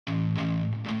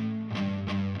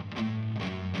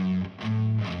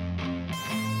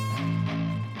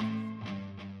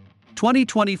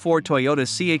2024 Toyota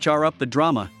CHR Up the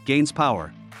Drama gains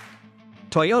power.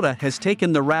 Toyota has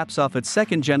taken the wraps off its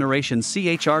second-generation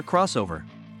CHR crossover.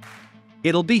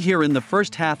 It'll be here in the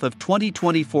first half of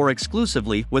 2024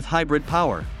 exclusively with hybrid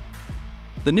power.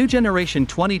 The new generation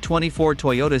 2024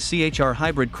 Toyota CHR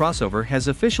hybrid crossover has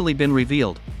officially been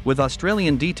revealed, with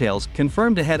Australian details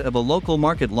confirmed ahead of a local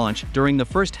market launch during the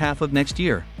first half of next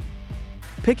year.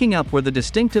 Picking up where the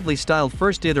distinctively styled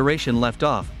first iteration left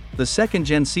off, the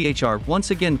second-gen CHR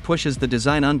once again pushes the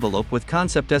design envelope with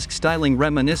concept-esque styling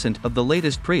reminiscent of the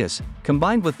latest Prius,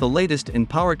 combined with the latest in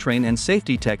powertrain and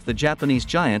safety tech the Japanese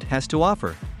giant has to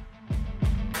offer.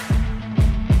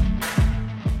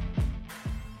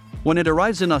 When it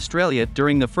arrives in Australia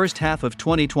during the first half of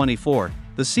 2024,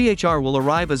 the CHR will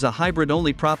arrive as a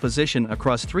hybrid-only proposition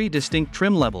across three distinct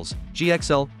trim levels: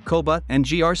 GXL, Koba, and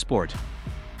GR Sport.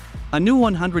 A new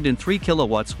 103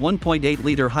 kilowatts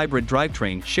 1.8-liter hybrid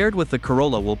drivetrain shared with the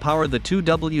Corolla will power the two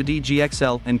WD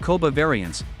GXL and Koba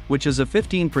variants, which is a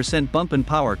 15% bump in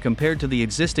power compared to the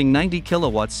existing 90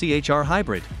 kilowatt CHR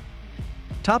hybrid.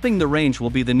 Topping the range will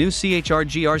be the new CHR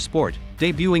GR Sport,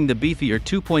 debuting the beefier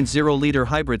 2.0-liter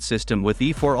hybrid system with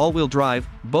E4 all-wheel drive,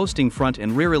 boasting front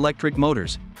and rear electric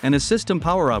motors, and a system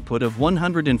power output of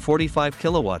 145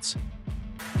 kilowatts.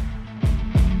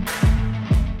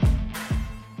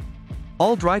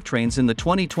 All drivetrains in the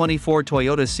 2024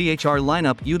 Toyota CHR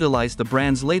lineup utilize the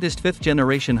brand's latest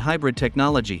fifth-generation hybrid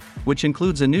technology, which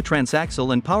includes a new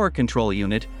transaxle and power control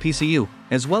unit (PCU),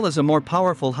 as well as a more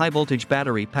powerful high-voltage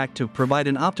battery pack to provide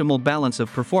an optimal balance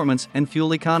of performance and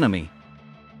fuel economy.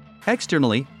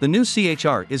 Externally, the new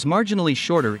CHR is marginally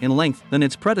shorter in length than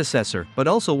its predecessor but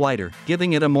also wider,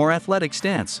 giving it a more athletic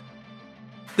stance.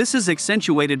 This is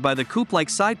accentuated by the coupe-like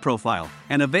side profile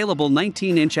and available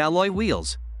 19-inch alloy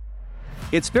wheels.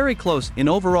 It's very close in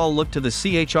overall look to the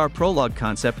CHR Prologue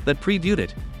concept that previewed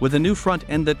it, with a new front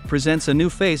end that presents a new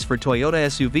face for Toyota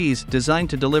SUVs designed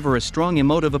to deliver a strong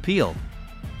emotive appeal.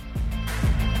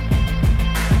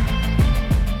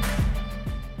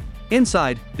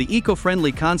 Inside, the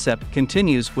eco-friendly concept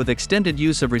continues with extended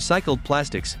use of recycled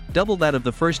plastics, double that of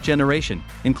the first generation,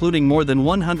 including more than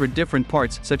 100 different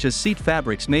parts such as seat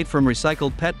fabrics made from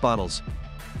recycled PET bottles.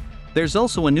 There's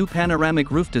also a new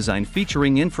panoramic roof design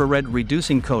featuring infrared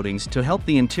reducing coatings to help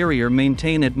the interior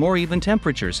maintain at more even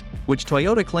temperatures, which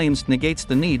Toyota claims negates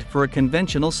the need for a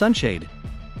conventional sunshade.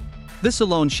 This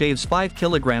alone shaves 5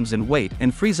 kilograms in weight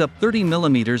and frees up 30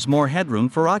 millimeters more headroom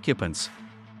for occupants.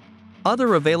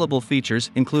 Other available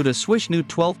features include a swish new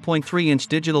 12.3-inch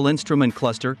digital instrument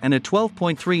cluster and a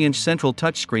 12.3-inch central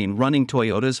touchscreen running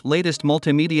Toyota's latest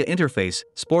multimedia interface,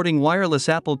 sporting wireless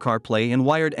Apple CarPlay and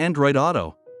wired Android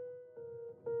Auto.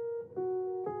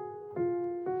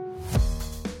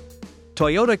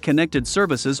 Toyota Connected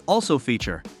Services also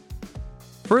feature.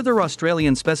 Further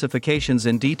Australian specifications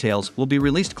and details will be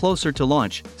released closer to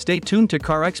launch. Stay tuned to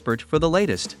Car Expert for the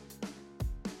latest.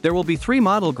 There will be 3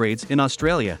 model grades in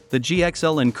Australia: the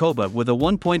GXL and Koba with a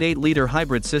 1.8-liter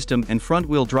hybrid system and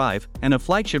front-wheel drive, and a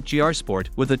flagship GR Sport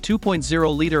with a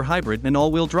 2.0-liter hybrid and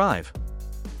all-wheel drive.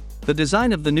 The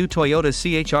design of the new Toyota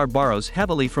CHR borrows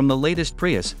heavily from the latest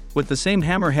Prius, with the same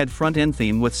hammerhead front-end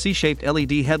theme with C-shaped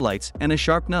LED headlights and a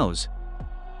sharp nose.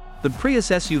 The Prius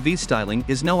SUV styling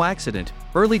is no accident.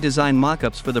 Early design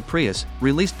mock-ups for the Prius,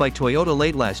 released by Toyota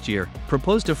late last year,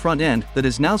 proposed a front end that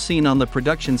is now seen on the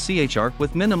production CHR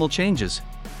with minimal changes.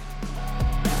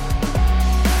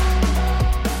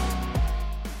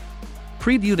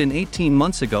 Previewed 18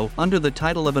 months ago under the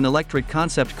title of an electric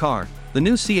concept car, the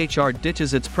new CHR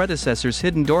ditches its predecessor's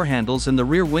hidden door handles and the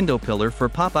rear window pillar for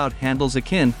pop-out handles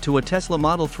akin to a Tesla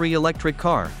Model 3 electric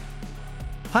car.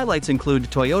 Highlights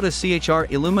include Toyota CHR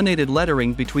illuminated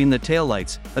lettering between the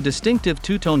taillights, a distinctive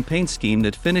two-tone paint scheme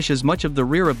that finishes much of the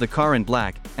rear of the car in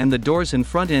black, and the doors and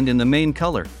front end in the main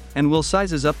color, and wheel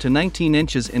sizes up to 19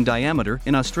 inches in diameter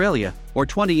in Australia, or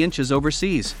 20 inches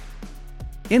overseas.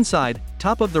 Inside,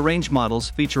 top-of-the-range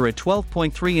models feature a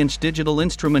 12.3-inch digital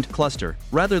instrument cluster,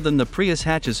 rather than the Prius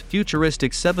hatch's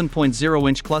futuristic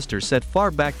 7.0-inch cluster set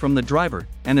far back from the driver,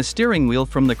 and a steering wheel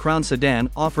from the Crown sedan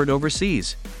offered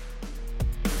overseas.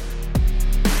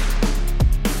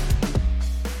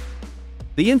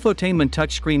 The infotainment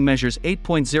touchscreen measures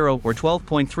 8.0 or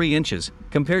 12.3 inches,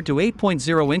 compared to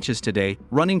 8.0 inches today,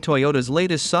 running Toyota's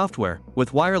latest software,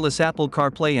 with wireless Apple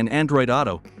CarPlay and Android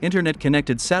Auto,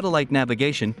 internet-connected satellite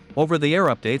navigation, over-the-air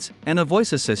updates, and a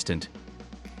voice assistant.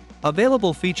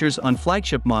 Available features on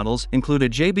flagship models include a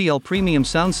JBL premium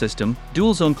sound system,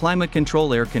 dual-zone climate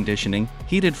control air conditioning,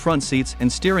 heated front seats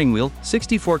and steering wheel,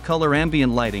 64-color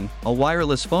ambient lighting, a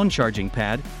wireless phone charging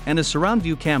pad, and a surround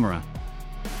view camera.